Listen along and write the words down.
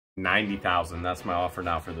$90,000. That's my offer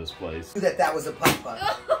now for this place. That was a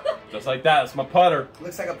putt. Just like that. It's my putter.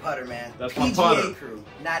 Looks like a putter, man. That's PGA my putter. crew,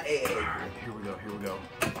 not AA crew. Here we go. Here we go.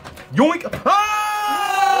 Yoink!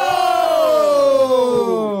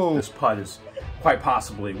 Oh! This putt is quite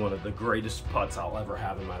possibly one of the greatest putts I'll ever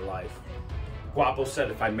have in my life. Guapo said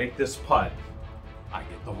if I make this putt, I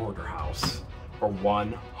get the Hoarder house for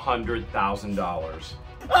 $100,000.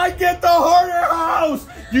 I get the Hoarder house!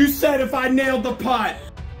 You said if I nailed the putt.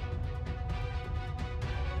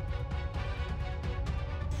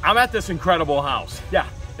 I'm at this incredible house. Yeah,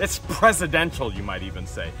 it's presidential, you might even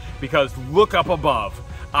say, because look up above.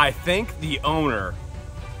 I think the owner,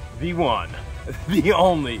 the one, the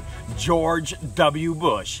only George W.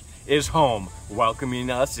 Bush is home welcoming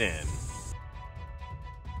us in.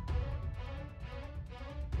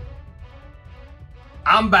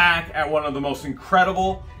 I'm back at one of the most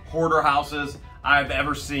incredible hoarder houses I've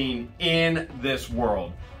ever seen in this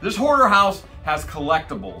world. This hoarder house has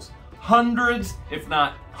collectibles. Hundreds, if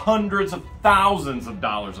not hundreds of thousands of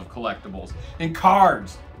dollars of collectibles. And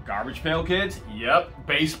cards. Garbage Pail Kids? Yep.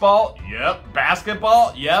 Baseball? Yep.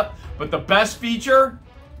 Basketball? Yep. But the best feature?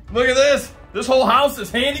 Look at this. This whole house is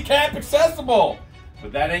handicap accessible.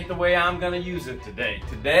 But that ain't the way I'm gonna use it today.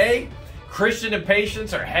 Today, Christian and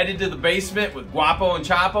Patience are headed to the basement with Guapo and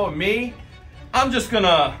Chapo and me. I'm just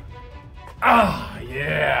gonna,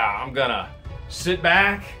 I'm gonna sit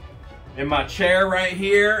back in my chair right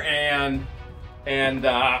here and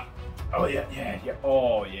oh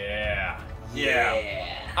yeah.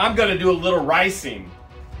 I'm gonna do a little ricing.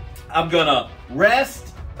 I'm gonna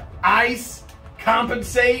rest, ice,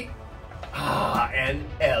 compensate, and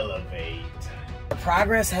elevate. The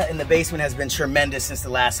progress in the basement has been tremendous since the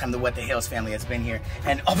last time the What the Hales family has been here.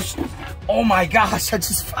 And oh my gosh, I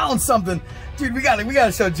just found something. Dude, we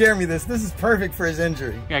gotta show Jeremy this. This is perfect for his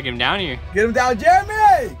injury. You gotta get him down here. Get him down,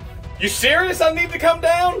 Jeremy! You serious? I need to come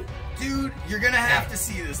down? Dude, you're gonna have to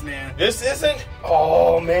see this, man. This isn't,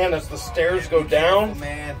 oh man, as the stairs go down. Careful,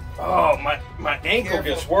 man. Oh, my ankle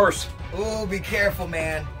gets worse. Oh, be careful,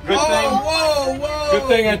 man. Good thing. Whoa. Good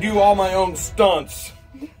thing I do all my own stunts.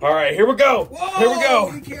 All right, here we go. Whoa, here we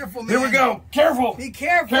go. Be careful, man. Here we go. Careful. Be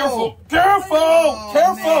careful. Careful. Oh,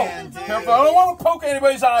 Careful. Man, Careful. I don't want to poke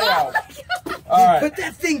anybody's eye out. All right. Put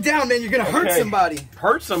that thing down, man. You're gonna hurt somebody.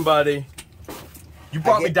 Hurt somebody? You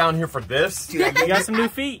brought me down here for this? Dude, You got some new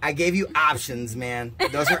feet. I gave you options, man.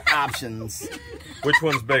 Those are options. Which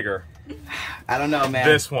one's bigger? I don't know, man.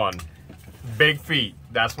 This one. Big feet.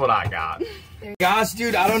 That's what I got. Gosh,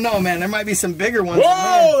 dude, I don't know, man. There might be some bigger ones.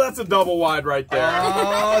 Whoa, that's a double wide right there.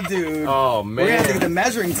 Oh, dude. Oh, man. We're gonna have to get the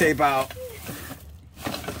measuring tape out.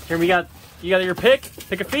 Here you got your pick.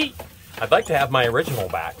 Pick a feet. I'd like to have my original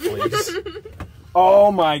back, please.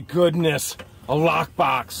 Oh my goodness. A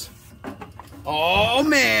lockbox. Oh,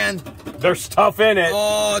 man. There's stuff in it.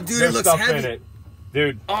 Oh, dude, There's it looks stuff heavy. in it.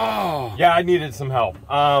 Dude. Oh. Yeah, I needed some help.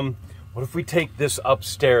 What if we take this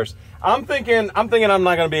upstairs? I'm thinking I'm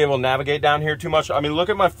not gonna be able to navigate down here too much. I mean, look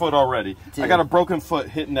at my foot already. Dude. I got a broken foot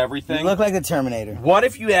hitting everything. You look like the Terminator. What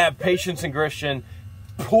if you have Patience and Christian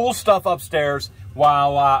pull stuff upstairs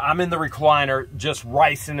while I'm in the recliner just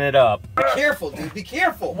ricing it up? Be careful, dude. Be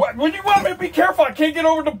careful. What? When you want me to be careful, I can't get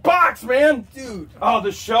over the box, man. Dude. Oh,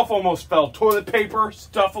 the shelf almost fell. Toilet paper,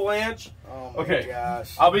 stuff-a-lanch. Oh my Okay,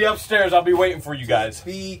 gosh. I'll be upstairs. I'll be waiting for you guys.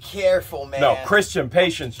 Be careful, man. No, Christian,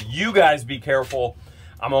 Patience, you guys be careful.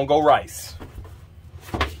 I'm gonna go rice.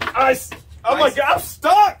 Oh my God, I'm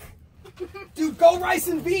stuck! Dude, go rice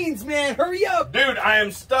and beans, man. Hurry up. Dude, I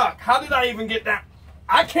am stuck. How did I even get that?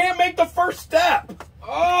 I can't make the first step.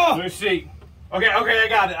 Oh! Let me see. Okay, I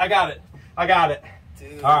got it.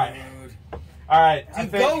 Dude. All right.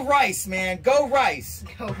 Dude, go rice, man. Go rice.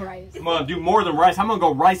 Go rice. I'm gonna do more than rice. I'm gonna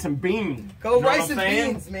go rice and beans. Go You know rice what I'm and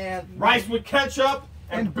saying? beans, man. Rice with ketchup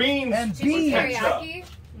and beans. and with beans. ketchup. Teriyaki?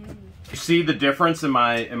 You see the difference in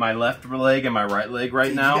my left leg and my right leg right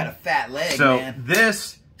Dude, now? You got a fat leg, So man.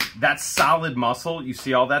 that's solid muscle. You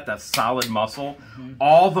see all that? That's solid muscle.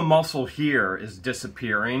 All the muscle here is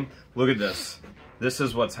disappearing. Look at this. This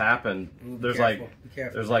is what's happened. There's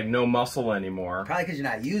like no muscle anymore. Probably because you're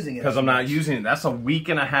not using it. Because I'm not using it. That's a week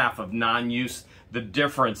and a half of non-use. The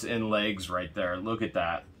difference in legs right there. Look at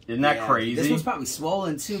that. Isn't that crazy? This one's probably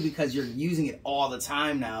swollen too because you're using it all the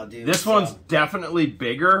time now, dude. This one's definitely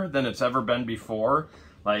bigger than it's ever been before.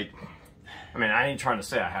 Like, I mean, I ain't trying to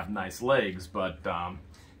say I have nice legs, but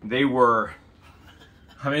they were.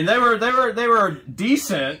 I mean, they were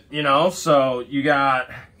decent, you know. So you got.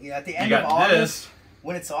 Yeah, at the end of August,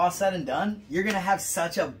 when it's all said and done, you're gonna have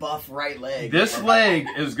such a buff right leg. This leg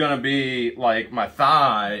is gonna be like my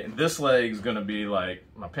thigh. This leg's gonna be like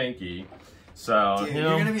my pinky. So Dude,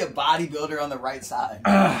 you're gonna be a bodybuilder on the right side.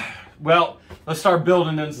 Well, let's start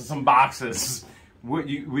building into some boxes.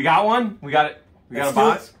 We got one? We got it. We got a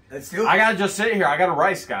box? Let's do it. I gotta just sit here. I got a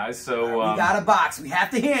rice, guys. So we got a box. We have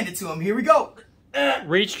to hand it to him. Here we go.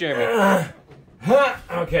 Reach, Jeremy.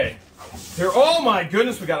 Okay. Here. Oh my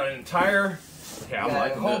goodness, we got an entire. Okay, I'm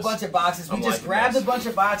liking a whole this. bunch of boxes. We I'm just liking grabbed this. a bunch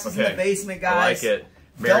of boxes in the basement, guys. I like it.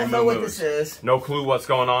 Mary Don't know what Moo-Moos. this is. No clue what's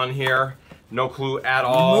going on here. No clue at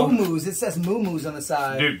all. Moo-Moos. It says Moo-Moos on the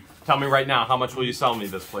side. Dude, tell me right now, how much will you sell me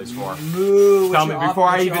this place for? Tell me before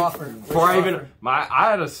I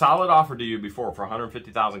had a solid offer to you before for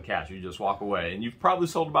 150,000 cash. You just walk away, and you've probably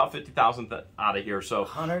sold about 50,000 out of here. So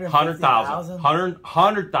 100,000,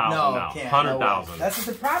 100,000 now, 100,000. That's what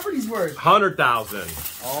the property's worth. 100,000.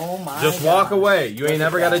 Oh my! Just walk away. You ain't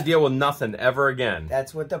ever got to deal with nothing ever again.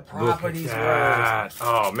 That's what the property's worth.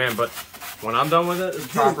 Oh man, but when I'm done with it, the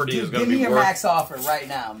property is going to be worth. Give me your max offer right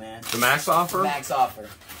now, man. The max offer? Max offer.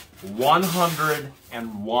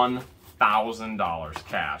 $101,000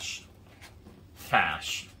 cash.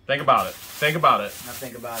 Cash. Think about it. Think about it. Now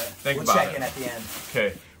think about it. Think about it. We'll check in at the end.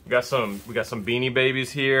 Okay, we got some Beanie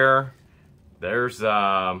Babies here. There's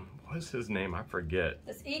what's his name? I forget.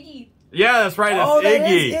 That's Iggy. Yeah, that's right. That's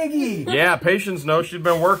Iggy. Iggy. That is Iggy. Yeah, Patience knows she's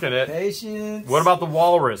been working it. Patience. What about the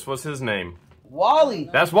walrus? What's his name? Wally.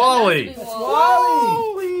 That's Wally. That's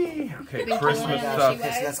Wally. Okay, Christmas stuff.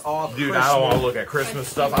 That's all Dude, Christmas. I don't want to look at Christmas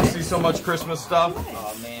stuff. I see so much Christmas stuff.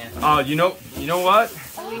 Oh man. You know what?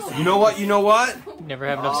 You know what? Never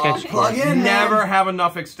have enough extension plug cord. in, Never have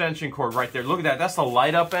enough extension cord right there. Look at that. That's the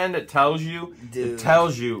light up end. It tells you. Dude. It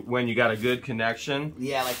tells you when you got a good connection.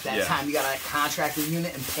 Yeah, like that time you got a contractor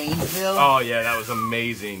unit in Painesville. Oh yeah, that was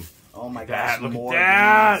amazing. Oh my gosh. Look more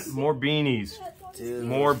at that. beanies. More beanies. Dude.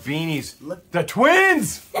 More beanies. Look. The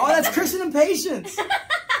twins. Oh, that's Christian and Patience.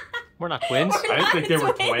 We're not twins. I didn't think they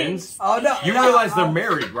were twins. Oh no. You realize they're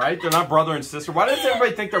married, right? They're not brother and sister. Why does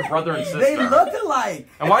everybody think they're brother and sister? They look alike.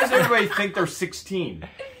 And why does everybody think they're 16?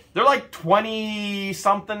 They're like 20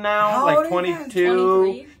 something now, How like old are you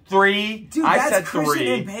 22, 3. Dude, I that's said Christian 3.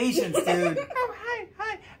 and Patience, dude. Oh,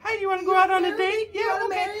 hi, you want to go out on a date? Yeah, wanna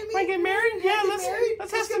okay. marry me? Want to get married? Yeah,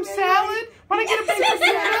 let's have some get salad. Want to get a baked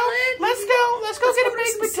potato? Let's go get a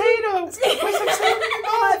baked potato. With some soup.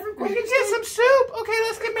 We can get some soup. Okay,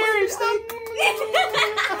 let's get married.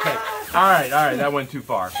 Okay. All right, that went too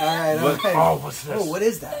far. All right, okay. Oh, what's this? Oh, what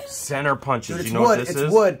is that? Center punches. Dude, it's you know wood. what this It's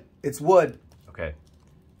is? wood. It's wood. Okay.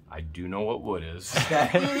 I do know what wood is. Okay.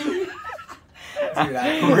 Dude,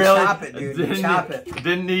 Really? Chop it, dude. Chop it.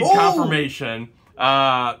 Didn't need Ooh. confirmation.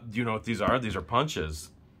 Do you know what these are? These are punches.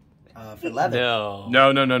 For leather.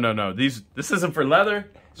 No. This isn't for leather.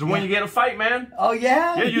 It's when you get in a fight, man. Oh,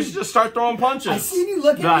 yeah? Yeah, you should just start throwing punches. I seen you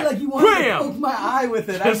look at me like you wanted to poke my eye with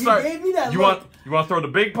it. You gave me that you look. want to throw the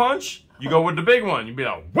big punch? You go with the big one. You be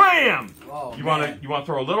like, wham! Oh, you want to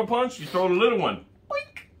throw a little punch? You throw the little one.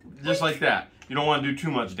 Boink. Just like that. You don't want to do too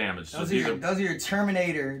much damage. Those are your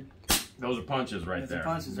Terminator. Those are punches right there.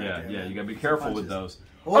 Punches right there. Yeah, you gotta be careful with those.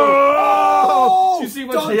 Oh! Did you see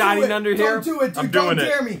what's hiding under here? Don't do it, dude. I'm Don't doing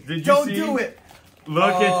dare it. me. Did you Don't see? do it.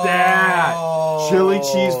 Look at that. Chili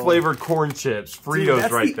cheese flavored corn chips. Fritos Dude,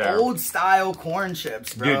 that's right the there. old style corn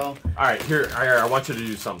chips, bro. Dude, all right, here, I want you to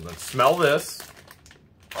do something. Smell this.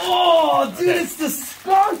 Oh, dude, Okay. it's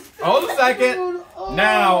disgusting. Hold a second. Dude.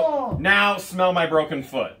 Oh. Now smell my broken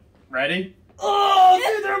foot. Ready? Oh,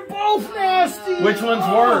 dude, they're both nasty. Which one's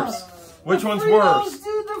worse? Which one's worse?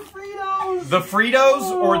 Dude, the Fritos. The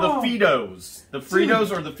Fritos or the Fitos? The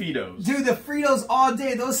Fritos or the Fitos? Dude, the Fritos all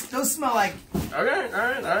day. Those smell like. Okay,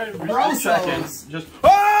 all right. Gross. Just.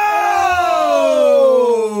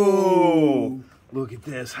 Oh! Look at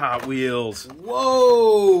this, Hot Wheels.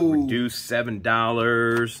 Whoa. Reduced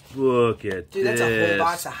 $7. Look at Dude, this. that's a whole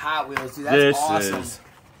box of Hot Wheels, dude. That's awesome.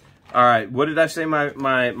 All right, what did I say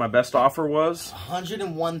my best offer was?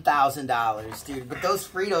 $101,000, dude. But those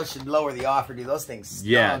Fritos should lower the offer, dude. Those things stunk,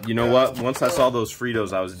 Yeah, you know bro. what? Once I saw those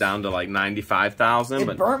Fritos, I was down to like 95,000. It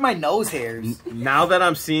But burnt my nose hairs. now that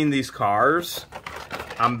I'm seeing these cars,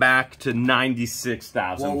 I'm back to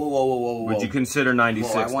 96,000. Whoa. Would you consider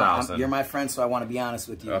 96,000? You're my friend, so I want to be honest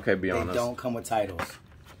with you. Okay, be honest. They don't come with titles.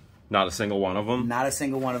 Not a single one of them? Not a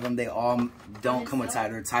single one of them. They all don't come with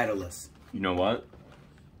titles. They're titleless. You know what?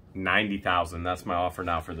 90,000. That's my offer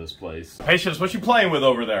now for this place. Patience, what you playing with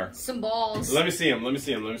over there? Some balls. Let me see him.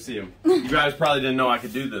 You guys probably didn't know I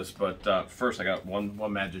could do this, but first I got one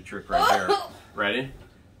magic trick right there. Ready?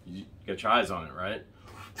 You got your eyes on it, right?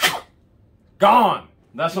 Gone.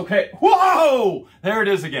 That's okay. Whoa! There it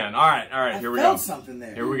is again. All right. I Here we felt go. something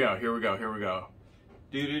there. Here we go.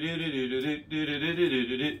 There's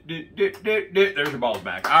your balls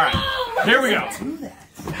back. All right, here we go.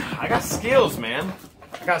 I got skills, man.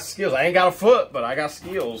 I got skills. I ain't got a foot, but I got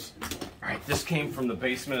skills. All right, this came from the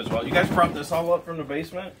basement as well. You guys brought this all up from the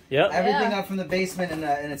basement? Yep. Everything up from the basement in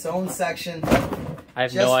its own section. I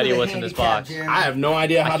have no idea what's in this box. Jeremy. I have no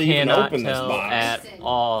idea how to even open this tell box. at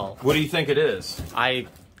all. What do you think it is?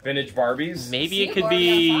 Vintage Barbies? Maybe it could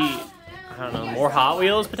be, I don't know, more Hot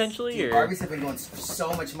Wheels potentially? Dude, Or Barbies have been going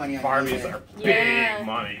so much money on Barbies eBay. are big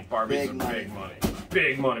money. Barbies are big money.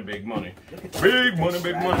 Big money, big money. Big money,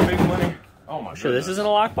 big money, big money. Oh my god. sure this isn't a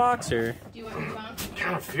lockbox, or? Do you want me to bounce?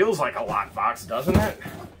 Kind of feels like a lockbox, doesn't it?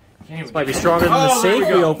 This might be stronger than the safe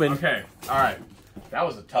we opened. Okay, alright. That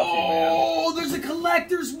was a toughie, man. Oh, there's a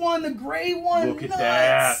collector's one, the gray one. Look at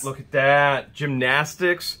that. Look at that.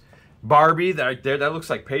 Gymnastics. Barbie, right there. That looks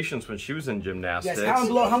like Patience when she was in gymnastics. Yes, comment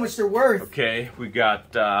below how much they're worth. Okay, we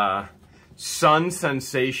got Sun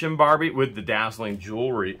Sensation Barbie with the dazzling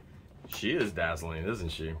jewelry. She is dazzling, isn't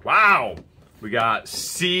she? Wow. We got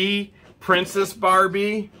Sea Princess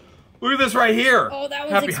Barbie. Look at this right here. Oh, that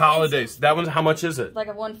one's Happy expensive. holidays. That one's, how much is it? Like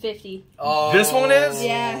a 150. Oh, This one is?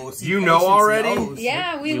 Yeah. see, You know Patience already? knows.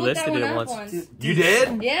 Yeah, we You looked that listed one it up once. once. You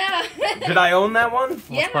did? Yeah. Did I own that one? Once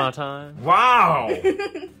Yeah. upon a time. Wow.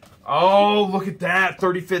 Oh, look at that.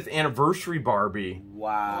 35th anniversary Barbie.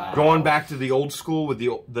 Wow. Going back to the old school with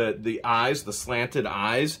the eyes, the slanted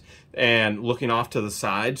eyes, and looking off to the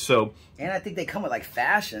side. So And I think they come with like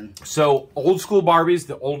fashion. old school Barbies,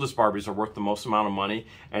 the oldest Barbies are worth the most amount of money,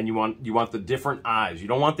 and you want the different eyes. You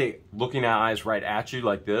don't want the looking at eyes right at you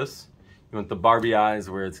like this. You want the Barbie eyes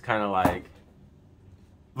where it's kind of like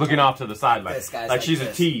looking off to the side, This guy's like like she's a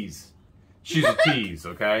this. tease. She's a tease,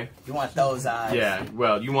 okay? You want those eyes. Yeah,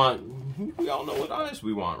 well, we all know what eyes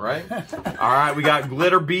we want, right? All right, we got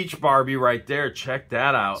Glitter Beach Barbie right there. Check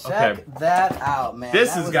that out. Check Okay. that out, man. This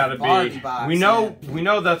That has was got a to Barbie be, box, we man.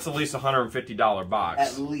 know that's at least a $150 box.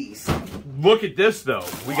 At least. Look at this, though.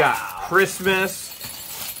 We got Christmas,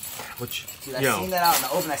 which, Dude, you I know, seen that out in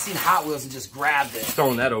the open. I seen Hot Wheels and just grabbed it.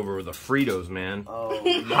 throwing that over with the Fritos, man. Oh,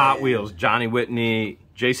 man. Hot Wheels,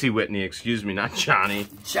 JC Whitney, excuse me, not Johnny.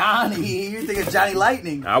 Johnny, you're thinking Johnny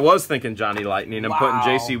Lightning. I was thinking Johnny Lightning and putting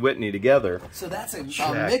JC Whitney together. So that's a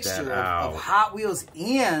Check mixture that out. of Hot Wheels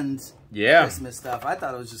and Yeah. Christmas stuff. I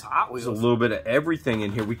thought it was just Hot Wheels. There's a little bit of everything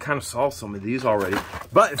in here. We kind of saw some of these already.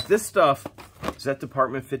 But if this stuff, is that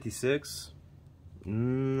Department 56?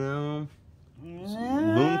 No. It's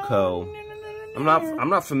Loomco. I'm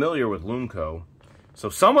not familiar with Loomco. So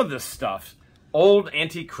some of this stuff, old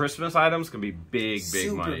antique Christmas items can be big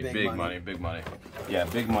Super money. big Big money. money, big money. Yeah,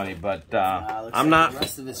 big money. But Looks I'm like not. The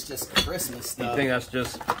rest of it's just Christmas stuff. You think that's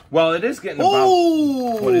just? Well, it is getting about.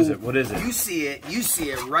 Oh! What is it? What is it? You see it. You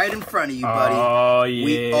see it right in front of you, buddy. Oh yeah.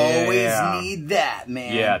 We always need that,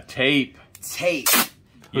 man. Yeah, tape. Tape.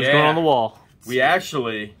 Who's going on the wall? We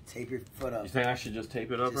actually. Tape your foot up. You think I should just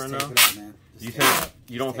tape it up Just right tape now? it up, man. Just You tape it think up.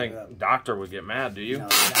 you don't Just think tape it up. Doctor would get mad, do you? No,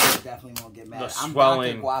 that definitely won't get mad. The I'm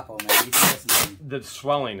swelling. Dr. Guapo, man. You can listen to me. The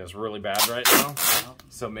swelling is really bad right now.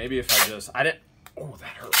 So maybe if I didn't. Oh, that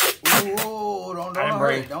hurt. Ooh, don't I didn't hurt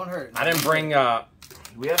bring. it. Don't hurt it. I didn't bring. Do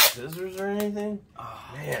we have scissors or anything? Oh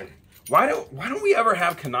man, why don't we ever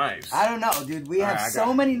have knives? I don't know, dude. We have All right,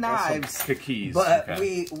 so many got some knives, keys, but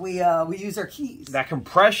okay. we use our keys. That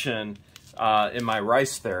compression in my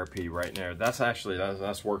rice therapy right there. That's actually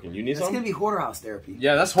that's working. You need That's some? gonna be Hoarder House therapy.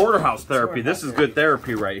 Yeah, that's Hoarder House therapy. Hoarder This House is good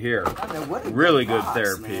therapy right here. I mean, what a Really good box,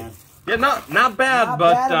 therapy. man. Yeah, not bad, Not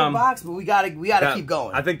but bad of a box, but we gotta keep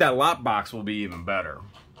going. I think that lot box will be even better.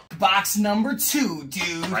 Box number 2,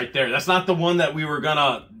 dude. Right there. That's not the one that we were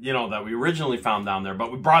gonna, that we originally found down there,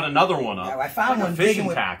 but we brought another one up. Yeah, I found Like a one fishing digging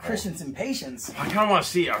with tackle. Christensen Patience. I kind of want to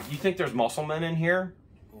see. You think there's muscle men in here?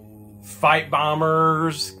 Fight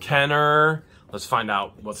bombers, Kenner. Let's find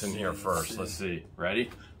out what's in here first. Let's see. Ready?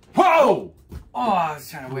 Whoa! Oh, I was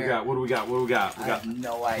trying to wear. What do we got? What do we got? I have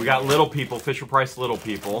no idea. We got little people. Fisher Price little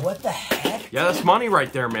people. What the heck? Yeah, that's money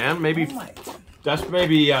right there, man. Maybe Oh my. that's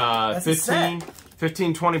maybe That's a set.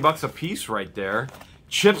 15, 20 bucks a piece right there.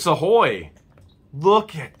 Chips Ahoy.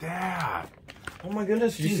 Look at that. Oh my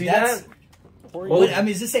goodness, you Dude, see that's- that? What, I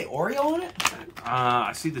mean, does it say Oreo on it?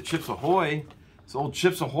 I see the Chips Ahoy. It's old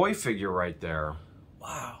Chips Ahoy figure right there.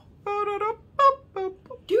 Wow.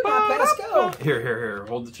 Dude, let's go. Here.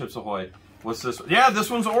 Hold the Chips Ahoy. What's this? Yeah, this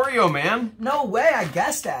one's Oreo, man. No way, I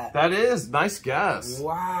guessed that. That is. Nice guess.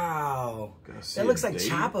 Wow. Gotta see That looks a like date.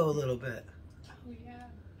 Chapo a little bit.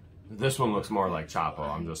 This one looks more like Chapo.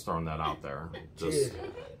 I'm just throwing that out there. Just,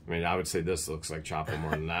 I mean, I would say this looks like Chapo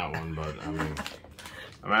more than that one, but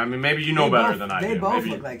I mean maybe you know better than I do. They both Maybe,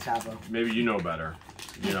 look like Chapo. maybe you know better.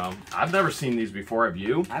 You know, I've never seen these before. Have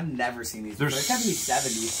you? I've never seen these There's before. It's gotta be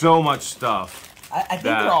 70s. so much stuff. I think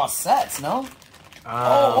they're all sets, no?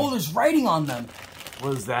 There's writing on them.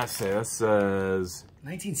 What does that say? That says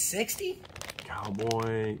 1960?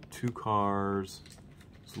 cowboy, 2 cars,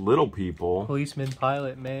 little people. Policeman,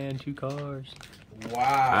 pilot, man, 2 cars.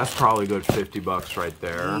 Wow. That's probably a good $50 right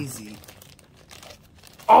there. Easy.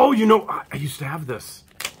 Oh, you know, I used to have this.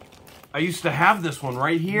 I used to have this one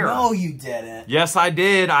right here. No, you didn't. Yes, I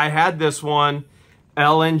did. I had this one.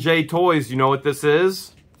 L&J Toys. You know what this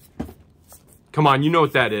is? Come on, you know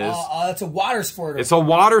what that is. It's a water squirter. It's a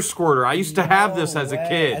water squirter. I used to have this as a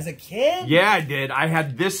kid. As a kid? Yeah, I did. I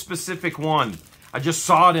had this specific one. I just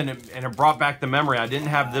saw it and it brought back the memory. I didn't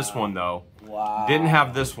have this one, though. Wow. Didn't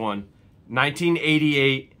have this one.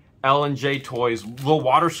 1988 L&J Toys. Little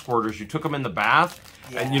water squirters. You took them in the bath.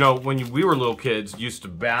 Yeah. And you know, when we were little kids, you used to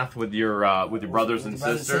bath with your brothers and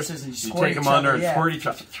sisters. And you take them under and squirt each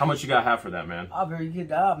other. How much you got half for that, man? Oh, very good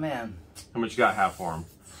job, man. How much you got half for them?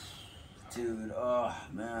 Dude, oh,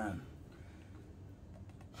 man.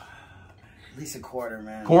 At least a quarter,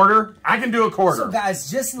 man. Quarter? I can do a quarter. So, guys,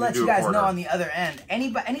 just to let you guys know on the other end,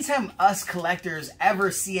 anytime us collectors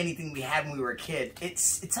ever see anything we had when we were a kid, it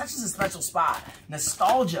touches a special spot.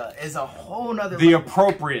 Nostalgia is a whole nother The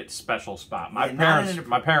appropriate special spot. My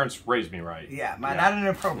my parents raised me right. Yeah, not an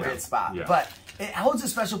appropriate spot. Yeah. But it holds a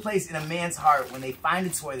special place in a man's heart when they find a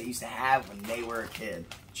toy they used to have when they were a kid.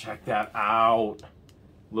 Check that out.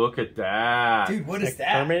 Look at that. Dude, what is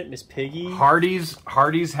that? Kermit, Miss Piggy. Hardy's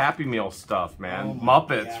Happy Meal stuff, man. Oh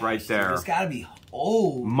Muppets gosh, right there. Dude, it's gotta be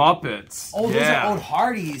old. Muppets. Oh, those are old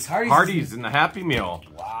Hardee's. Hardee's in the Happy Meal.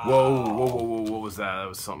 Wow. Whoa. What was that? That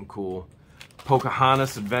was something cool.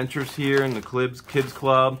 Pocahontas Adventures here in the Kids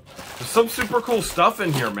Club. There's some super cool stuff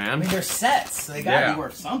in here, man. I mean, they're sets, so they gotta be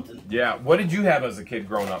worth something. Yeah. What did you have as a kid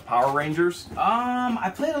growing up? Power Rangers?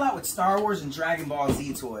 I played a lot with Star Wars and Dragon Ball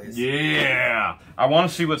Z toys. Yeah. I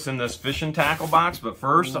want to see what's in this fishing tackle box, but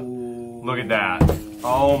first, look at that.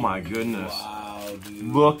 Oh my goodness. Wow, dude.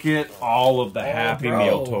 Look at all of the Happy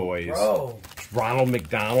Meal toys. Bro. Ronald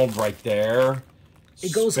McDonald right there.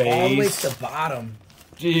 It goes all the way to the bottom.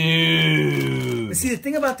 Dude. But see, the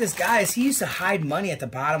thing about this guy is he used to hide money at the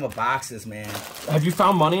bottom of boxes, man. Have you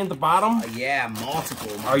found money at the bottom? Yeah,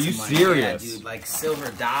 multiple. Are you serious? Yeah, dude, like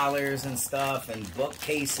silver dollars and stuff and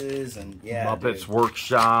bookcases and yeah. Muppets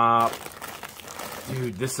Workshop.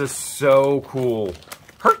 Dude, this is so cool.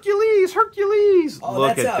 Hercules. Oh,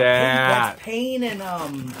 look at that. That's Pain and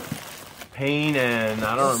Pain and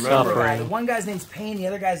I don't remember. The one guy's name's Pain, the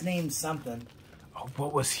other guy's name's something. Oh,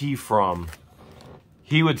 what was he from?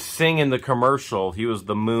 He would sing in the commercial. He was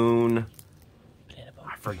the Moon.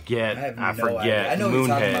 I forget. I forget. I know what you're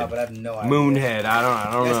talking about, but I have no idea. Moonhead. I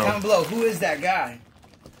don't know. Guys, comment below. Who is that guy?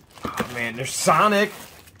 Oh, man, there's Sonic.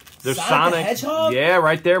 There's Sonic the Hedgehog? Yeah,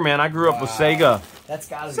 right there, man. I grew up with Sega. That's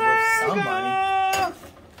gotta be worth some money.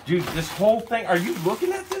 Dude, this whole thing. Are you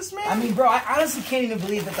looking at this, man? I mean, bro, I honestly can't even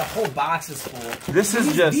believe that the whole box is full.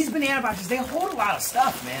 These banana boxes, they hold a lot of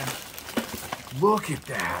stuff, man. Look at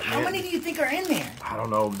that, How many do you think are in there? I don't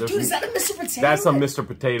know. Dude, is that a Mr. Potato That's a Head? Mr.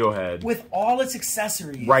 Potato Head. With all its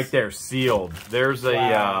accessories. Right there, sealed. There's a,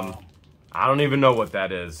 I don't even know what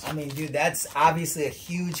that is. I mean, dude, that's obviously a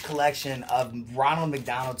huge collection of Ronald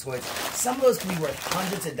McDonald toys. Some of those can be worth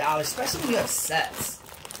hundreds of dollars, especially when you have sets.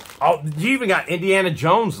 Oh, you even got Indiana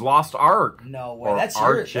Jones Lost Ark. No way. That's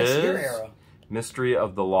your era. Mystery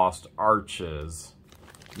of the Lost Arches.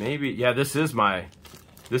 Maybe, yeah, this is my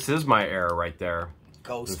era right there.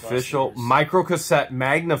 Ghostbusters. Official micro cassette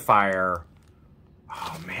magnifier.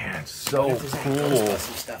 Oh man, so cool.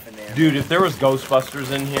 Ghostbusters stuff in there. Dude, if there was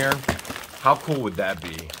Ghostbusters in here, how cool would that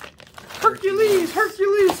be? Hercules.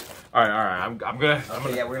 All right. I'm gonna.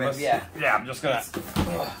 I'm just gonna.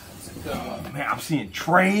 Oh, man, I'm seeing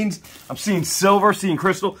trains. I'm seeing silver. Seeing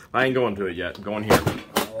crystal. I ain't going to it yet. Going here.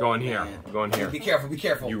 Going here. Be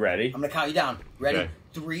careful. You ready? I'm gonna count you down. Ready? Okay.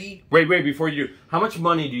 3. Wait, before you do, how much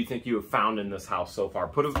money do you think you have found in this house so far?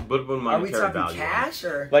 Put a monetary value. Are we talking cash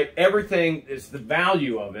or? Like everything is the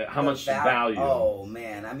value of it. How much value? Oh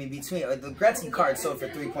man, I mean between the Gretzky card sold for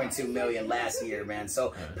 $3.2 million last year, man.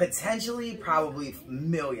 So potentially, probably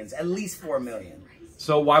millions, at least 4 million.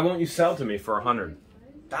 So why won't you sell to me for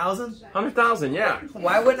 100,000? 100,000, yeah.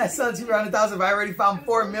 Why wouldn't I sell it to you for 100,000 if I already found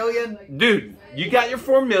 4 million? Dude, you got your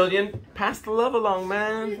 4 million. Pass the love along,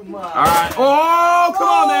 man. Come on. All right. Oh,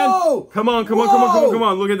 come on, man. Come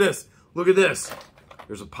on. Look at this.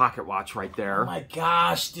 There's a pocket watch right there. Oh my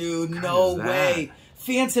gosh, dude. No way.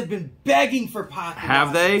 Fans have been begging for pocket watches.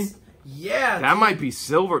 Have they? Yeah. That might be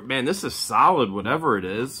silver. Man, this is solid, whatever it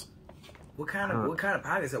is. What kind of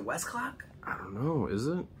pocket? Is it Westclock? I don't know. Is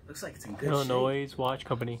it? Looks like it's in good Illinois Watch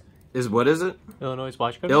Company. What is it? Illinois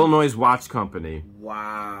Watch Company. Illinois Watch Company.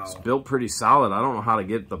 Wow. It's built pretty solid. I don't know how to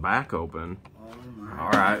get the back open. Oh my. All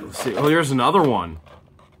right, let's see. Oh, here's another one.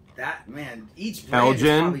 That, man, each brand is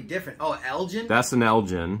probably different. Oh, Elgin? That's an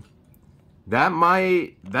Elgin.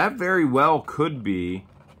 That very well could be.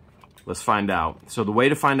 Let's find out. So the way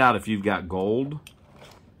to find out if you've got gold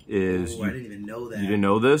is I didn't even know that. You didn't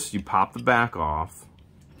know this? You pop the back off.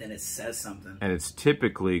 Then it says something. And it's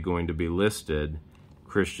typically going to be listed.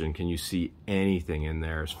 Christian, can you see anything in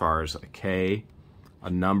there as far as a K, a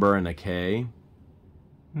number and a K?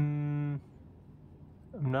 I'm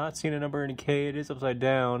not seeing a number and a K. It is upside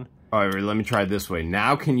down. All right, let me try it this way.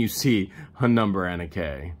 Now can you see a number and a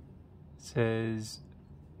K? It says,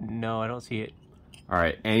 no, I don't see it. All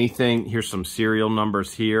right, anything, here's some serial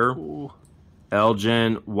numbers here. Ooh.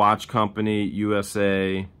 Elgin, Watch Company,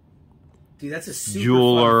 USA. Dude, that's a super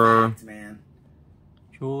Jeweler. fun fact, man.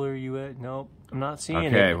 Jeweler, US. Nope, I'm not seeing it.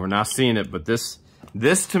 Okay, we're not seeing it, but this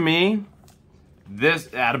to me,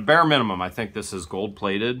 this at a bare minimum, I think this is gold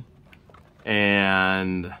plated,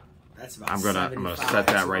 and that's about I'm gonna set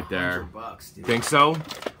that right there. Bucks, dude. Think so?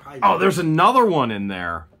 Oh, there's another one in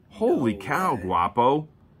there. Holy cow, Guapo!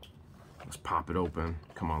 Let's pop it open.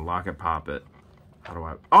 Come on, lock it, pop it. How do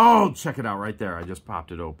I? Oh, check it out right there. I just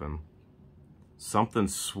popped it open. Something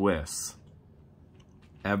Swiss.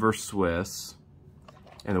 Ever Swiss.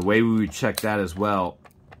 And the way we would check that as well,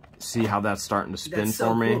 see how that's starting to spin that's so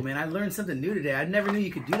for me? Cool, man. I learned something new today. I never knew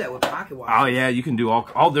you could do that with pocket watches. Oh, yeah, you can do all...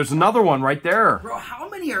 Oh, there's another one right there. Bro, how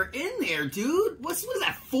many are in there, dude? What is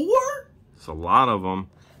that, 4? It's a lot of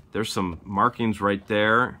them. There's some markings right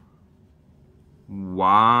there.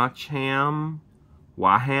 Waham.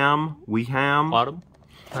 What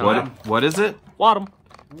is it? Wadham.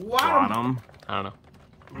 I don't know.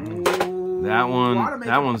 Ooh, That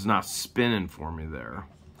one's not spinning for me there.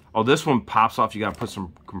 Oh, this one pops off. You got to put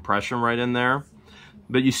some compression right in there.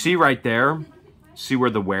 But you see right there, see where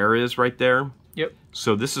the wear is right there? Yep.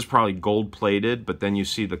 So this is probably gold plated, but then you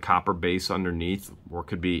see the copper base underneath, or it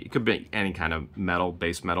could be any kind of metal,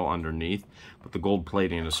 base metal underneath. But the gold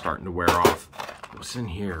plating is starting to wear off. What's in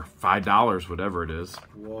here? $5, whatever it is.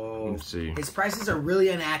 Whoa. Let's see. His prices are really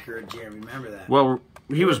inaccurate, Jeremy. Remember that. Well,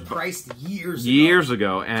 he was priced years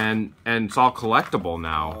ago, and it's all collectible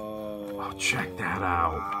now. Oh, check that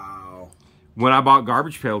out. Wow. When I bought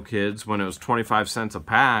Garbage Pail Kids, when it was 25 cents a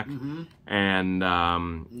pack, and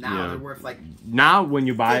now they're worth like now when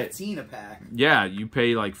you buy 15 a pack. Yeah, you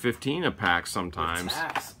pay like 15 a pack sometimes.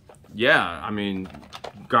 Tax. Yeah, I mean,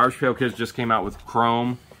 Garbage Pail Kids just came out with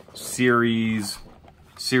Chrome Series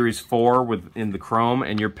 4 in the Chrome,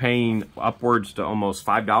 and you're paying upwards to almost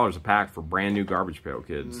 $5 a pack for brand new Garbage Pail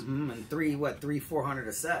Kids. And $400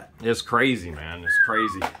 a set. It's crazy, man. It's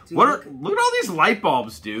crazy. Dude, look at all these light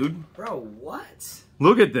bulbs, dude. Bro, what?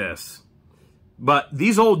 Look at this. But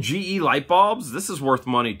these old GE light bulbs, this is worth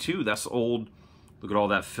money too. That's old. Look at all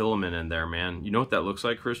that filament in there, man. You know what that looks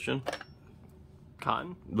like, Christian?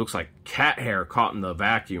 Cotton. It looks like cat hair caught in the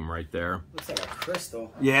vacuum right there. Looks like a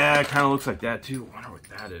crystal. Yeah, it kind of looks like that too. I wonder what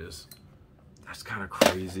that is. That's kind of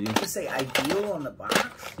crazy. Does it say Ideal on the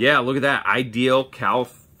box? Yeah, look at that. Ideal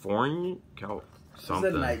California? Something.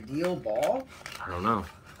 Is it an Ideal ball? I don't know.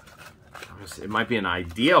 It might be an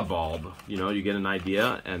idea bulb. You know, you get an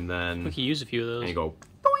idea and then... We could use a few of those. And you go...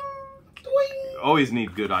 Doing, doing. Always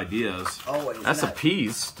need good ideas. Always. That's a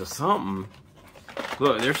piece to something.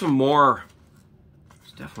 Look, there's some more...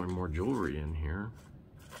 There's definitely more jewelry in here.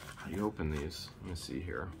 How do you open these? Let me see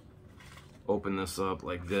here. Open this up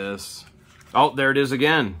like this. Oh, there it is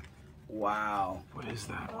again. Wow. What is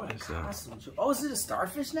that? What is that? Oh, is it a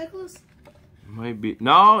starfish necklace? It might be.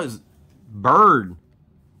 No, it's bird.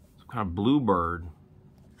 Some kind of blue bird.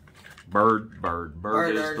 Bird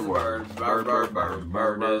is the word. Bird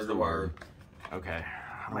is the word. Okay.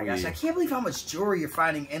 Oh my gosh, I can't believe how much jewelry you're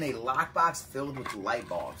finding in a lockbox filled with light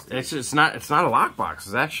bulbs. Dude. It's not a lockbox.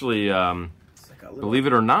 It's actually believe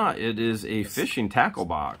it or not, it is a fishing tackle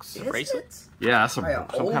box. Is bracelet? Yeah, that's some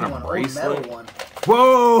kind of bracelet. One.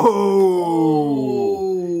 Whoa!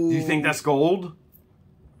 Oh. Do you think that's gold?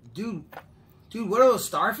 Dude, what are those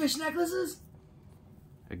starfish necklaces?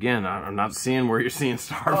 Again, I'm not seeing where you're seeing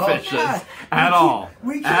starfishes all.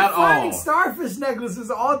 We keep finding starfish necklaces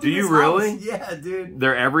all through this really? house. Yeah, dude.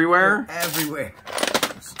 They're everywhere? They're everywhere.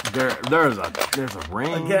 There's a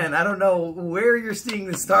ring. Again, I don't know where you're seeing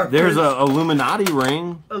the starfish. There's a Illuminati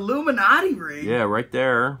ring. Illuminati ring? Yeah, right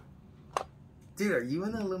there. Dude, are you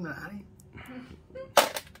in the Illuminati?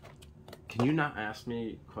 Can you not ask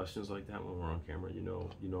me questions like that when we're on camera? You know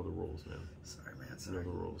the rules, man. Sorry, man. Sorry. You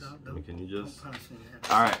know the rules. Don't, I mean, can you just? don't punish me, man.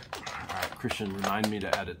 All right, Christian, remind me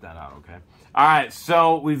to edit that out, okay? All right,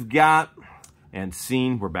 so we've got and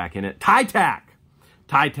scene. We're back in it. Tie tack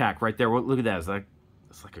right there. Look at that.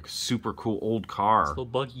 It's like a super cool old car. It's a little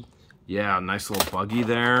buggy. Yeah, nice little buggy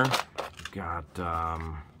there. We've got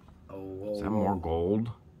is that more gold?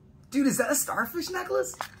 Dude, is that a starfish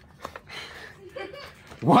necklace?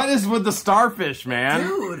 What is with the starfish, man?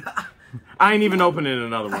 Dude. I ain't even opening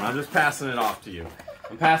another one. I'm just passing it off to you.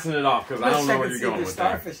 I'm passing it off because I don't know where you're going with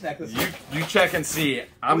starfish that. necklace. You check and see.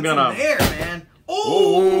 What's in there, man?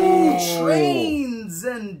 Oh, trains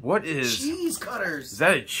and what is cheese cutters? Is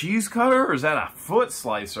that a cheese cutter or is that a foot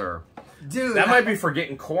slicer? Dude, that might be for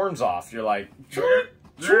getting corns off. You're like, drink.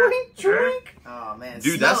 Oh man,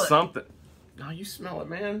 dude, that's something. No, you smell it,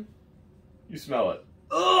 man. You smell it.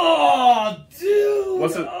 Oh, dude.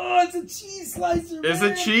 What's it? Oh, it's a cheese slicer, man. Is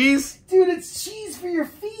it cheese? Dude, it's cheese for your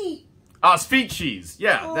feet. Oh, it's feet cheese.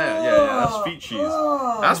 Yeah, that's feet cheese.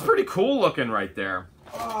 That's pretty cool looking right there.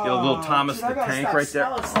 Get a little Thomas the Tank right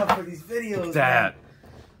there. Stuff for these videos, look at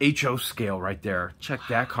that HO scale right there. Check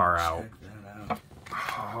that car out.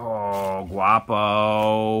 Oh,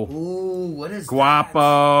 Guapo. Ooh, what is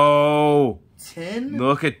Guapo. That? Tin?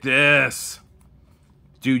 Look at this.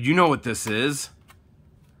 Dude, you know what this is?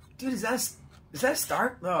 Dude, is that a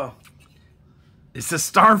star? Oh. It's a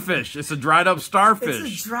starfish. It's a dried up starfish.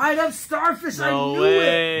 It's a dried up starfish. No I knew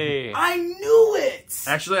way. it. I knew it.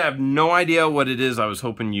 Actually, I have no idea what it is. I was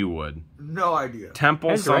hoping you would. No idea.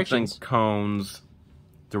 Temple something cones.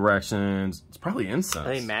 Directions. It's probably incense.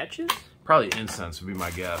 Are they matches? Probably incense would be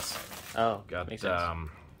my guess. Oh, got makes sense. kind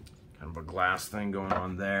of a glass thing going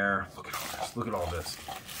on there. Look at all this. Look at all this.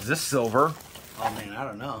 Is this silver? Oh man, I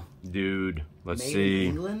don't know. Dude, let's Made see.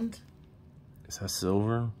 in England? Is that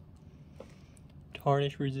silver?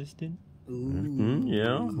 Tarnish resistant. Ooh.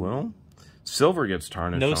 Yeah, well, silver gets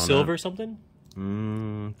tarnished. No on silver it. Something?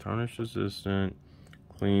 Tarnish resistant.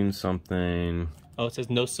 Clean something. Oh, it says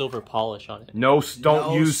no silver polish on it. No,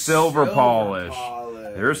 don't use silver polish.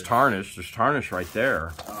 polish. There's tarnish. There's tarnish right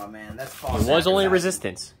there. Oh man, that's false. It was only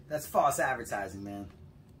resistance. That's false advertising, man.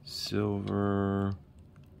 Silver.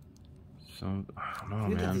 Some, I don't know,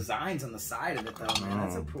 Look at man. the designs on the side of it, though, man.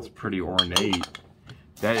 That's a cool. It's pretty ornate.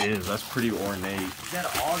 That's pretty ornate. Is that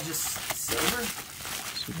all just silver?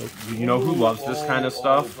 You know who loves this kind of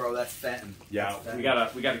stuff? Oh, bro, that's Fenton. Yeah, we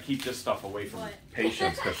gotta keep this stuff away from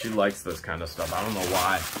Patience because she likes this kind of stuff. I don't know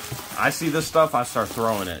why. I see this stuff, I start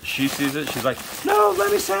throwing it. She sees it, she's like, "No,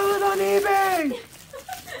 let me sell it on eBay."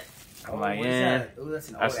 I'm like, "Eh." Ooh, that's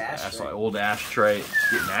an old ashtray. That's like old ashtray.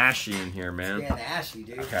 It's getting ashy in here, man. It's getting ashy,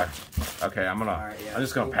 dude. Okay, I'm right, yeah.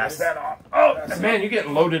 just gonna pass that off. Oh, man, you're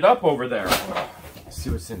getting loaded up over there. Let's see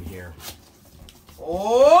what's in here.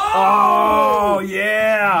 Oh! Oh,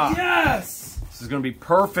 yeah! Yes! This is gonna be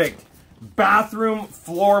perfect. Bathroom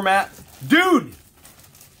floor mat. Dude!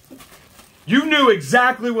 You knew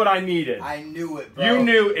exactly what I needed. I knew it, bro. You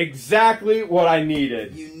knew exactly what I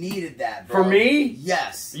needed. You needed that, bro. For me?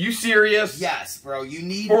 Yes. Are you serious? Yes, bro. You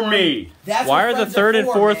need For one. me. That's Why what are the friends third and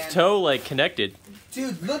for, fourth man. toe like connected?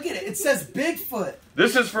 Dude, look at it. It says Bigfoot.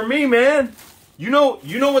 This is for me, man. You know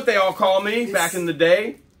what they all call me back in the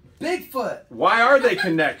day? Bigfoot. Why are they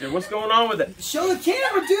connected? What's going on with it? Show the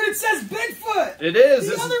camera, dude. It says Bigfoot. It is.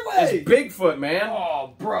 The This other is way. Bigfoot, man.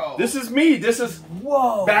 Oh, bro. This is me. This is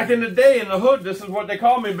Whoa. back in the day in the hood. This is what they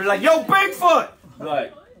call me. Be like, "Yo, Bigfoot!"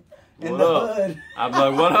 Like, in what the up? hood. I'm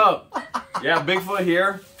like, "What up?" Yeah, Bigfoot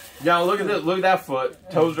here. Yeah, look at this. Look at that foot.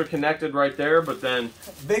 Toes are connected right there, but then.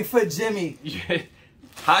 Bigfoot Jimmy.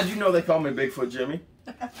 How'd you know they call me Bigfoot Jimmy?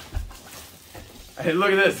 Hey,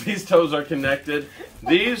 look at this. These toes are connected.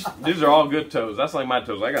 These are all good toes. That's like my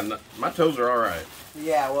toes. My toes are all right.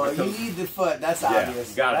 Yeah, well, you need the foot. That's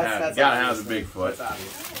obvious. Gotta have the big foot. That's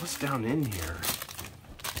obvious. What's down in here?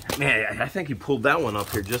 Man, I think you pulled that one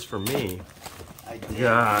up here just for me. I did.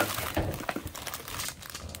 God.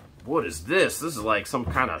 What is this? This is like some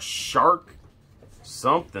kind of shark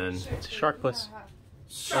something. It's a shark puss.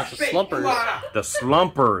 That's the slumpers. The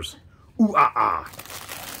slumpers. Ooh, ah, ah.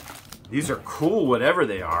 These are cool, whatever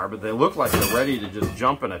they are, but they look like they're ready to just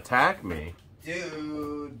jump and attack me.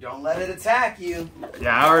 Dude, don't let it attack you.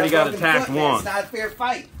 Yeah, I already got attacked foot, man. once. It's not a fair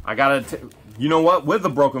fight. I got you know what? With the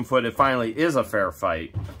broken foot, it finally is a fair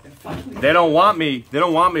fight. They don't want me. They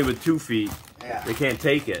don't want me with 2 feet. Yeah. They can't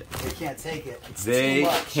take it. They can't take it. It's They too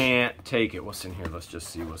much. can't take it. What's in here? Let's just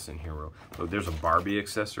see what's in here. Oh, there's a Barbie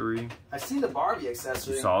accessory. I see the Barbie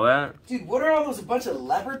accessory. You saw that? Dude, what are all those? A bunch of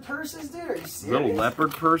leopard purses, dude? Are you serious? Little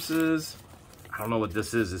leopard purses. I don't know what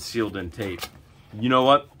this is. It's sealed in tape. You know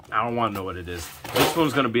what? I don't want to know what it is. This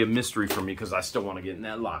one's going to be a mystery for me because I still want to get in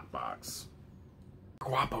that lockbox.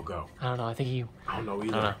 Guapo, go. I don't know. I think he... I don't know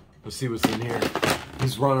either. Let's see what's in here.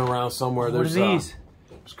 He's running around somewhere. What are these?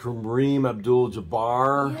 There's Kareem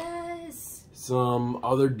Abdul-Jabbar. Yes. Some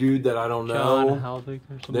other dude that I don't know.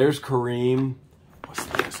 There's Kareem. What's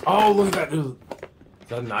this? Oh, look at that. Is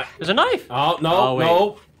that a knife? There's a knife. Oh, no,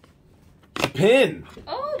 no. A pin.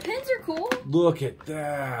 Oh, pins are cool. Look at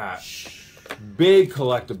that. Big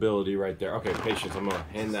collectability right there. Okay, patience. I'm going to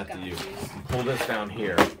hand that to you. Pull this down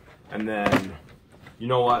here. And then, you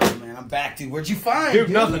know what? Man, I'm back, dude. Where'd you find? Dude,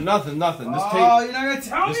 nothing. This you're not gonna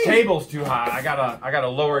tell me. This table's too high. I gotta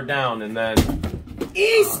lower it down and then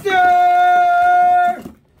Easter.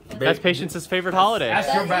 That's Patience's favorite holiday.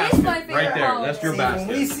 That's your That is basket my favorite right there. holiday. That's your See, basket.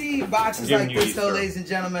 when we see boxes Giving like you this, though, Easter. ladies and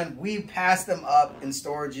gentlemen, we pass them up in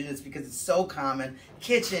storage units because it's so common.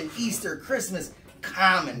 Kitchen, Easter, Christmas,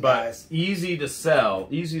 common, But guys. easy to sell,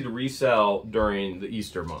 easy to resell during the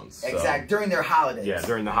Easter months. So. Exactly, during their holidays. Yeah,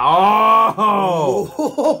 during the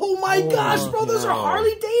oh my gosh, bro, those are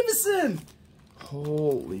Harley Davidson.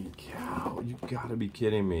 Holy cow! You gotta be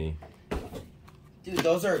kidding me. Dude,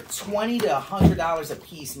 those are $20 to $100 a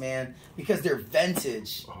piece, man, because they're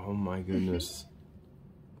vintage. Oh my goodness.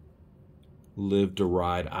 Live to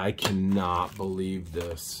ride. I cannot believe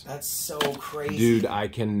this. That's so crazy. Dude, I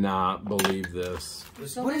cannot believe this.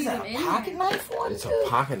 What is that, a pocket knife one? It's a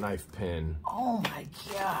pocket knife pin. Oh my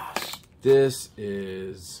gosh. This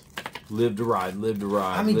is live to ride, live to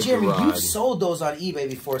ride. I mean, live Jeremy, to ride. you've sold those on eBay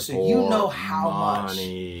before, so you know how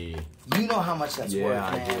money. much. You know how much that's worth,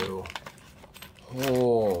 man. Yeah, I do.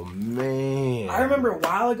 Oh, man. I remember a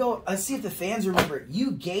while ago, let's see if the fans remember,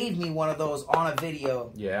 you gave me one of those on a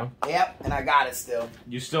video. Yeah? Yep, and I got it still.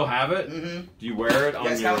 You still have it? Mm-hmm. Do you wear it on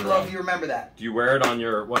Guys, your... comment below if you remember that. Do you wear it on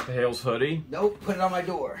your What the Hale's hoodie? Nope, put it on my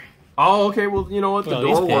door. Oh, okay. Well, you know what? The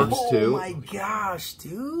door works, too. Oh, my gosh,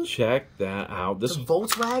 dude. Check that out. This The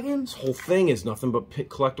Volkswagen? whole thing is nothing but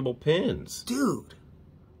collectible pins. Dude.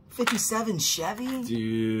 57 Chevy?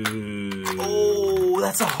 Dude. Oh,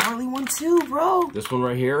 that's a Harley one too, bro. This one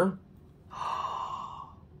right here? Wow.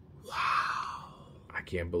 I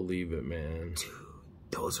can't believe it, man. Dude,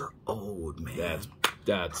 those are old, man.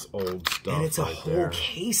 That's old stuff. And it's a right whole there.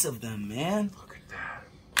 case of them, man. Look at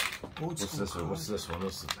that. What's this one? What's this one?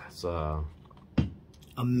 That's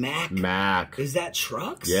a Mac. Mac. Is that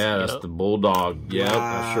trucks? Yeah, that's the Bulldog. Yep,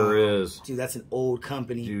 that sure is. Dude, that's an old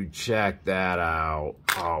company. Dude, check that out.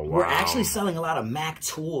 Oh, wow. We're actually selling a lot of Mac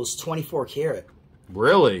tools, 24 karat.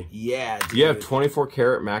 Really? Yeah, dude. You have 24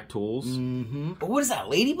 karat Mac tools? Mm-hmm. But what is that,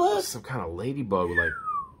 ladybug? Some kind of ladybug with like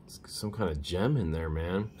some kind of gem in there,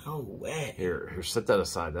 man. No way. Here, set that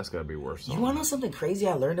aside. That's gotta be worth something. You want to know something crazy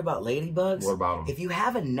I learned about ladybugs? What about them? If you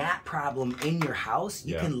have a gnat problem in your house,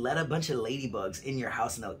 you can let a bunch of ladybugs in your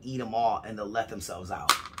house and they'll eat them all and they'll let themselves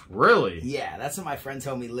out. Really? Yeah, that's what my friend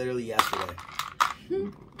told me literally yesterday.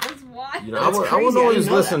 That's wild. You know, That's I crazy. wouldn't I always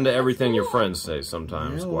didn't know listen to everything your friends say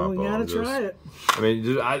sometimes, Yeah, well, Guapo. you gotta try it. I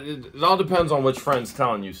mean, it all depends on which friend's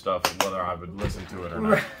telling you stuff and whether I would listen to it or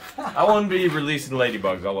not. I wouldn't be releasing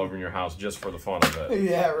ladybugs all over in your house just for the fun of it.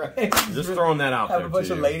 Yeah, right. Just throwing that out there Have a bunch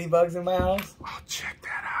to of you. ladybugs in my house. Oh, check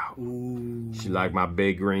that out. Ooh. She like my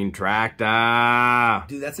big green tractor.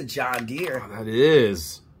 Dude, that's a John Deere. Oh, that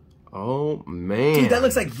is. Oh, man. Dude, that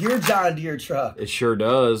looks like your John Deere truck. It sure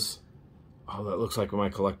does. Oh, that looks like my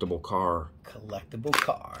collectible car. Collectible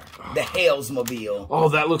car. The Hale's mobile. Oh,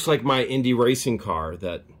 that looks like my Indy racing car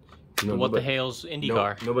that... You know, What the Hale's Indy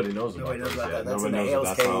car? Nobody knows about Nobody knows those about yet. that. That's Nobody in the knows Hale's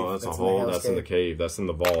that's cave. all. That's That's a in the whole. Hale's That's in the cave. That's in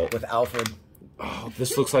the vault. With Alfred. Oh,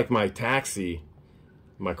 this looks like my taxi,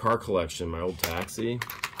 my car collection, my old taxi.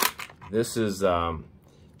 This is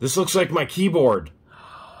this looks like my keyboard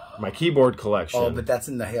collection. Oh, but that's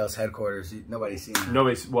in the Hale's headquarters. Nobody's seen that.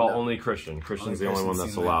 Nobody's. Well, only Christian. Christian's the only one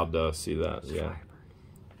that's seen that. allowed to see that. Yeah.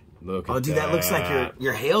 Look at Oh, dude, that looks like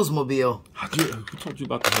your Hale's mobile. Who told you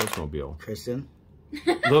about the Oldsmobile? Christian.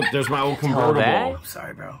 Look, there's my old convertible. I'm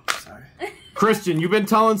sorry, bro. Sorry. Christian, you've been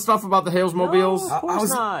telling stuff about the Hale's mobiles? Of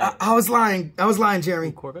course not. I was lying. I was lying,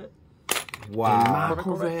 Jeremy. Corvette? Wow.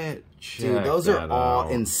 Corvette. Dude, those are all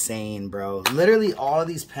insane, bro. Literally, all of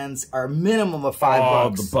these pens are minimum of $5. Oh,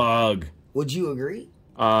 the bug. Would you agree?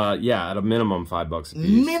 Yeah, at a minimum $5 a piece.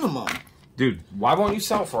 Minimum. Dude, why won't you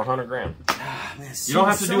sell for $100 grand? Man, You don't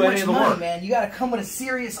have to do any of the work. man. You gotta come with a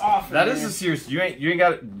serious offer. That man. is a serious. You ain't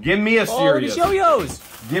got to give me a serious. Oh, these yo-yos!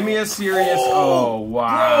 Give me a serious. Oh,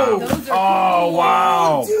 wow. bro. Those are Oh cool.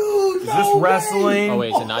 wow. Dude, Is no this way. wrestling? Oh,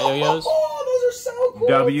 wait, is it not yo-yos? Oh, those are so cool.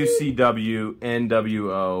 WCW,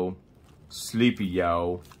 NWO, Sleepy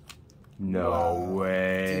Yo, No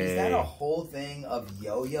way. Dude, is that a whole thing of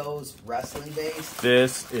yo-yos, wrestling base?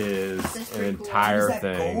 This is That's an pretty cool. entire Is that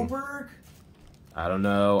thing. Goldberg? I don't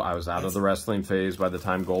know. I was out of the wrestling phase by the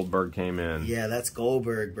time Goldberg came in. Yeah, that's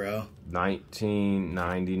Goldberg, bro.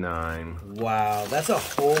 1999. Wow, that's a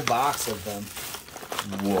whole box of them.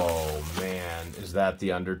 Whoa, man. Is that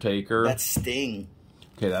The Undertaker? That's Sting.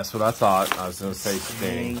 Okay, that's what I thought. I was going to say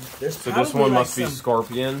Sting. There's So this probably one like must be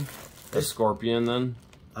Scorpion. The Scorpion then?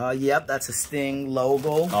 Yep, that's a Sting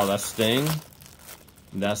logo. Oh, that's Sting.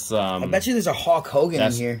 That's I bet you there's a Hulk Hogan in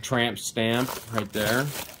that's here. Tramp stamp right there.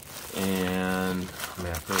 And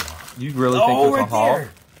man, you really think Oh, there's a right Hulk? there.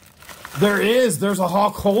 There is. There's a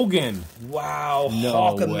Hulk Hogan. Wow, No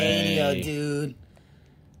Hulkamania, way. dude.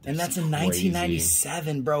 And that's in crazy.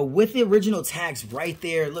 1997, bro. With the original tags right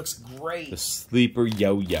there. It looks great. The sleeper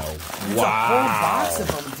yo-yo. There's Wow. a whole box of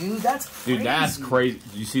them, dude. That's crazy. Dude, that's crazy.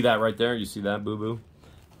 You see that right there? You see that, boo-boo?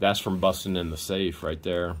 That's from busting in the safe right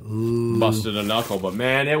there. Ooh. Busted a knuckle, but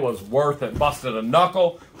man, it was worth it. Busted a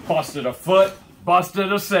knuckle, busted a foot,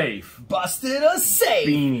 busted a safe. Busted a safe.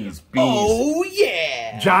 Beanies. Oh,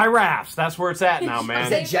 yeah. Giraffes. That's where it's at now, man. Is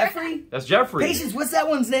that Jeffrey? That's Jeffrey. Patience, what's that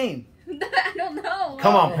one's name? I don't know.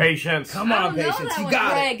 Come on, Patience. Come I on, don't know Patience. that You one,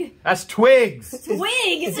 got it. Greg. That's Twigs.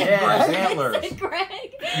 Twigs. Yeah, his antlers. It's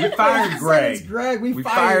Greg. We fired It's Greg. Greg. We We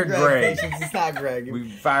fired fired Greg. Greg. Patience, it's not Greg. We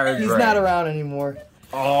fired He's Greg. not around anymore.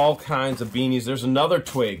 All kinds of beanies. There's another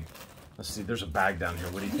Twig. Let's see. There's a bag down here.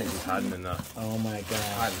 What do you think he's hiding in the? Oh my god.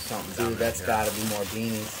 Hiding something down Dude, that's here. gotta be more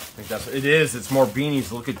beanies. I think that's it is. It's more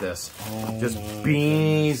beanies. Look at this. Oh Just my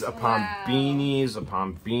beanies upon Wow. beanies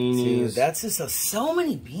upon beanies. Dude, that's just so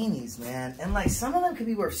many beanies, man. And like some of them could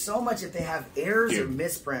be worth so much if they have errors or Dude.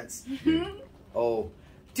 misprints. Oh.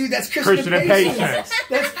 Dude, that's Christian and Patience. Patience.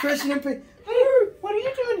 That's Christian and Patience. What are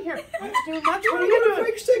you doing here? What are you doing?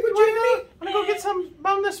 Break steak with Jamie? Wanna go get some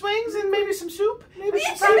boneless wings and maybe some soup? Maybe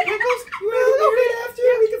some fried pickles? You want to go get after?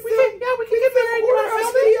 We can get there and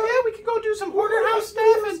Yeah, we can go do some Hoarder House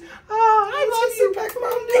stuff and I love you. Back from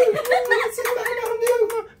Mountain Dew. Let's sit back from Mountain Dew.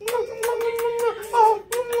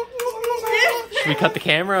 Should we cut the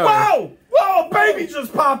camera? Or? Whoa! Whoa! A baby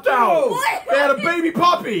just popped out. What? They had a baby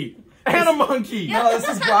puppy and a monkey. No, this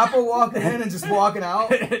is Guapo walking in and just walking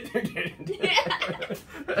out.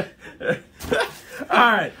 All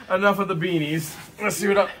right, enough of the beanies. Let's see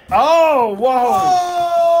what up. Oh, whoa!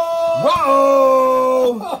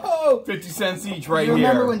 Whoa! Oh! 50 cents each right You here.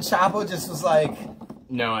 remember when Chapo just was like,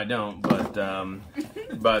 No, I don't. But Can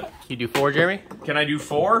you do 4, Jeremy? can I do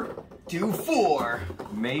 4? do 4?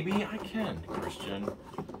 Maybe I can, Christian.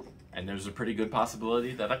 And there's a pretty good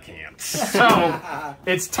possibility that I can't. So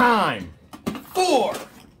it's time. 4.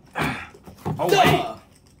 Oh wait,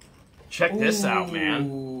 check this out, man.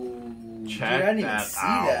 Ooh. Check Dude, I didn't even that see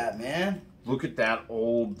out. that, man. Look at that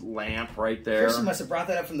old lamp right there. Christian must have brought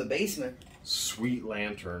that up from the basement. Sweet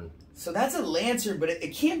lantern. So that's a lantern, but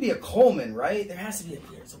it can't be a Coleman, right? There has to be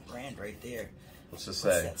there's a brand right there. What's this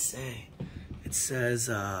What's say? that say? It says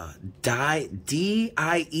D-I-E-T-Z.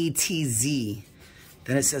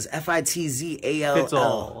 Then it says F-I-T-Z-A-L-L. Fits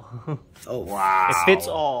all. Oh, Wow. It fits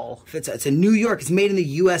all. It's in New York. It's made in the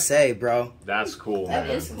USA, bro. That's cool, That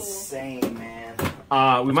man. is That's cool. insane,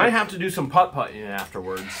 man. We might have to do some putt-putting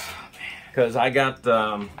afterwards. Because I got,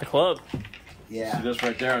 The club. Yeah. see this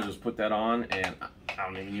right there? I just put that on, and I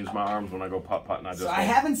don't even use my arms when I go putt-putting. I just So go, I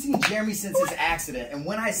haven't seen Jeremy since his accident, and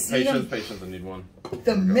when I seen him, Patience, I need one.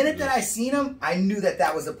 the minute that I seen him, I knew that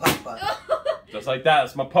that was a putt. Just like that,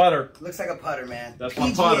 it's my putter. Looks like a putter, man. That's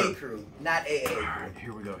my PGA putter. crew, not AA crew. Alright,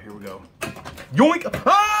 here we go, here we go. Yoink!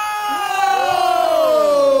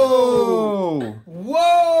 Oh!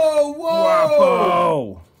 Whoa, whoa!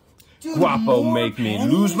 Guapo! Dude, Guapo more make me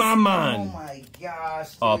pennies? lose my mind. Oh my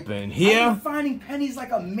gosh, dude. Up in here. I'm finding pennies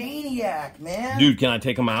like a maniac, man. Dude, can I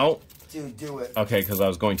take them out? Dude, do it. Okay, because I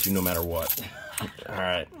was going to no matter what.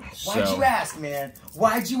 Alright, Why'd you ask, man?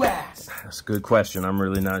 Why'd you ask? That's a good question. I'm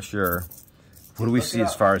really not sure. What do we Look see it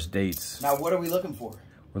as up. far as dates? Now, what are we looking for?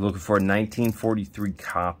 We're looking for a 1943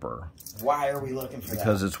 copper. Why are we looking for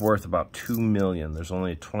Because that? it's worth about $2 million. There's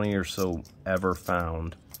only 20 or so ever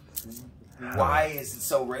found. Why is it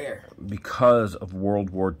so rare? Because of World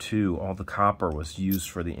War II, all the copper was used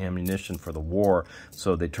for the ammunition for the war,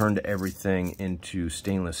 so they turned everything into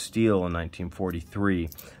stainless steel in 1943.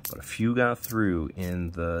 But a few got through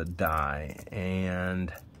in the die,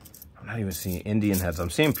 and I'm not even seeing Indian heads. I'm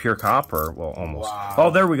seeing pure copper. Well, almost. Wow. Oh,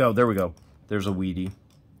 there we go. There we go. There's a weedy.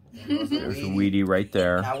 There's a weedy right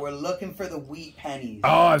there. Now we're looking for the wheat pennies. Oh,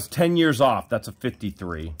 I was 10 years off. That's a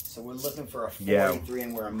 53. So we're looking for a 43 Yeah.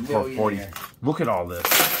 and we're a For 40. millionaire. Look at all this.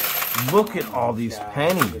 Look at all these There's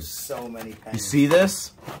pennies. so many pennies. You see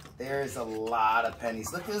this? There's a lot of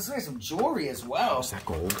pennies. Look, there's some jewelry as well. Is that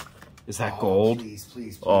gold? Is that gold? Please,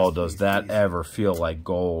 please, Oh, please, does please, that please. ever feel like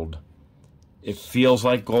gold? It feels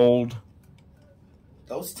like gold.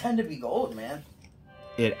 Those tend to be gold, man.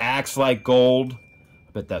 It acts like gold.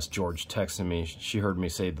 I bet that's George texting me. She heard me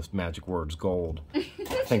say the magic words gold. I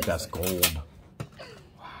think that's gold.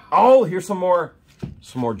 Oh, here's some more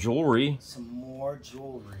jewelry. Some more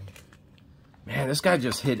jewelry. Man, this guy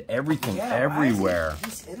just hid everything Yeah, everywhere.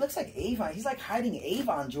 it looks like Avon. He's like hiding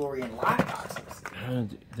Avon jewelry in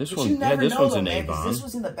lockboxes. This But one, you never this know, one's though, an man, 'cause Avon. this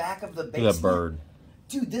was in the back of the Look basement. at that bird.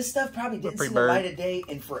 Dude, this stuff probably didn't see the bird. light of day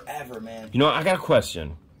in forever, man. You know, I got a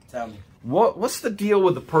question. Tell me. What's the deal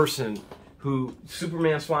with the person who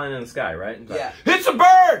Superman's flying in the sky, right? And Yeah. It's a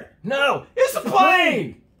bird! No, it's a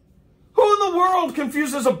plane! Who in the world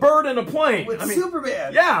confuses a bird and a plane? With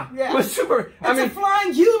Superman. Yeah, Yeah. with Super. It's a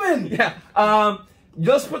flying human. Yeah.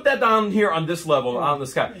 Let's put that down here on this level, on the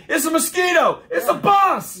sky. It's a mosquito. It's a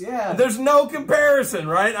bus. Yeah. There's no comparison,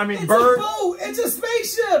 right? I mean, It's bird. a boat. It's a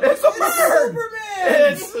spaceship. It's a bird. Superman.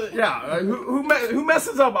 It's yeah. Who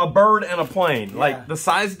messes up a bird and a plane? Like the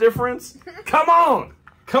size difference? Come on,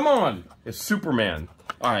 come on. It's Superman.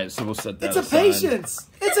 All right, so we'll set that. It's a aside. patience.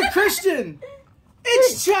 It's a Christian.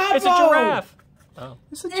 It's Chapo. It's a giraffe. Oh.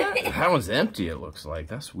 It's a giraffe. That one's empty. It looks like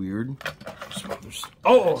that's weird.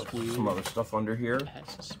 Some other stuff under here.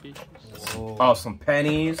 That's suspicious. Oh, some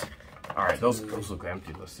pennies. All right, those look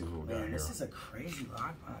empty. Let's see what we got Man, here. this is a crazy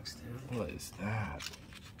lockbox, dude. What is that?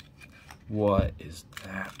 What is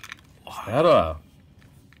that? Is that a?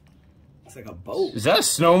 It's like a boat. Is that a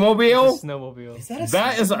snowmobile? Snowmobile. Is that a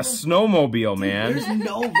That is a snowmobile, man. There's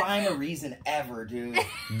no rhyme or reason ever, dude.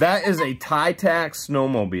 That is a tie-tack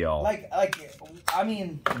snowmobile. I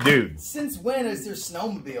mean, Dude. since when is there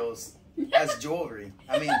snowmobiles as jewelry?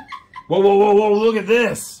 I mean, Whoa, look at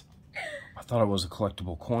this. I thought it was a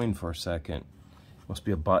collectible coin for a second. Must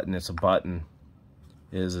be a button. It's a button.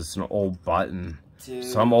 It's an old button. dude.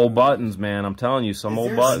 Some old buttons, man. I'm telling you, some Is old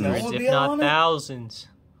there a buttons. snowmobile? Hundreds, if Snowmobile on not it? thousands.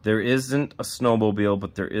 There isn't a snowmobile,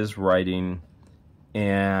 but there is writing.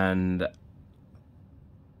 And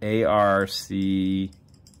ARCH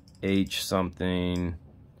something.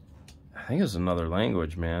 I think it's another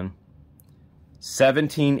language, man.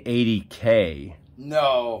 1780K.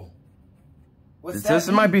 No. What's that This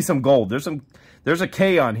mean? might be some gold. There's a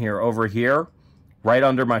K on here, over here, right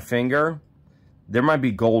under my finger. There might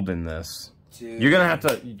be gold in this. Dude. You're gonna have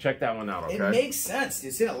to check that one out, okay? It makes sense.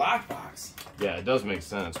 It's in a lockbox. Yeah, it does make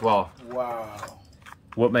sense. Well, Wow.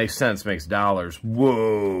 what makes sense makes dollars.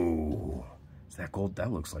 Whoa. Is that gold?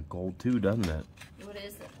 That looks like gold too, doesn't it? What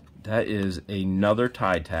is it? That is another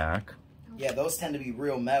tie tack. Yeah, those tend to be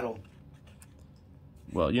real metal.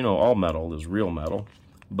 Well, you know, all metal is real metal.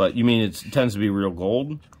 But you mean it tends to be real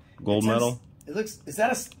gold? Gold metal? It looks. It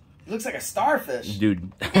looks like a starfish.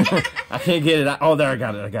 Dude, I can't get it out. Oh, there, I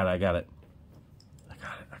got it.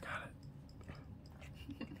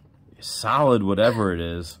 Solid, whatever it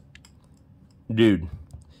is. Dude,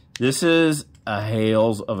 this is a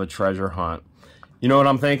Hales of a treasure hunt. You know what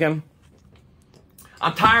I'm thinking?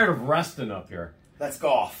 I'm tired of resting up here. Let's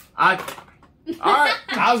golf. All right.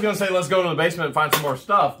 I was going to say let's go to the basement and find some more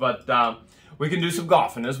stuff, but we can do some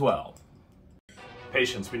golfing as well.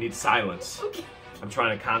 Patience, we need silence. Okay. I'm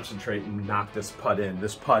trying to concentrate and knock this putt in.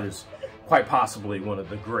 This putt is quite possibly one of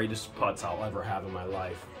the greatest putts I'll ever have in my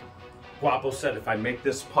life. Guapo said if I make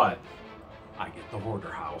this putt, I get the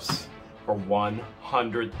Hoarder house for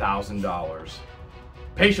 $100,000.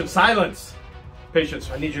 Patience, silence!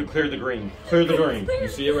 Patience, I need you to clear the green. Clear the green. You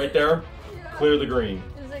see it right there? Yeah. Clear the green.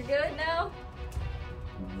 Is it good now?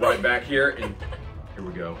 Right back here, and here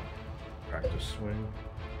we go. Practice swing.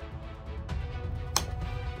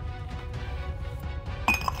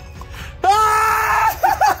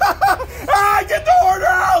 I get the Hoarder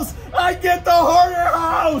house! I get the Hoarder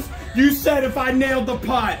house! You said if I nailed the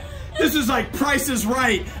putt. This is like Price is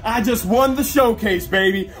Right. I just won the showcase,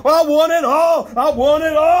 baby. I won it all! I won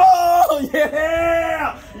it all!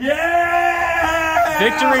 Yeah! Yeah!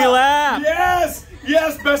 Victory lap! Yes!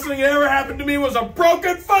 Yes! Best thing that ever happened to me was a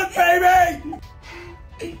broken foot, baby!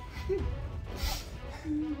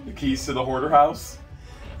 The keys to the Hoarder house.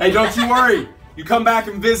 Hey, don't you worry. You come back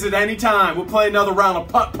and visit anytime. We'll play another round of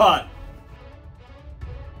putt-putt.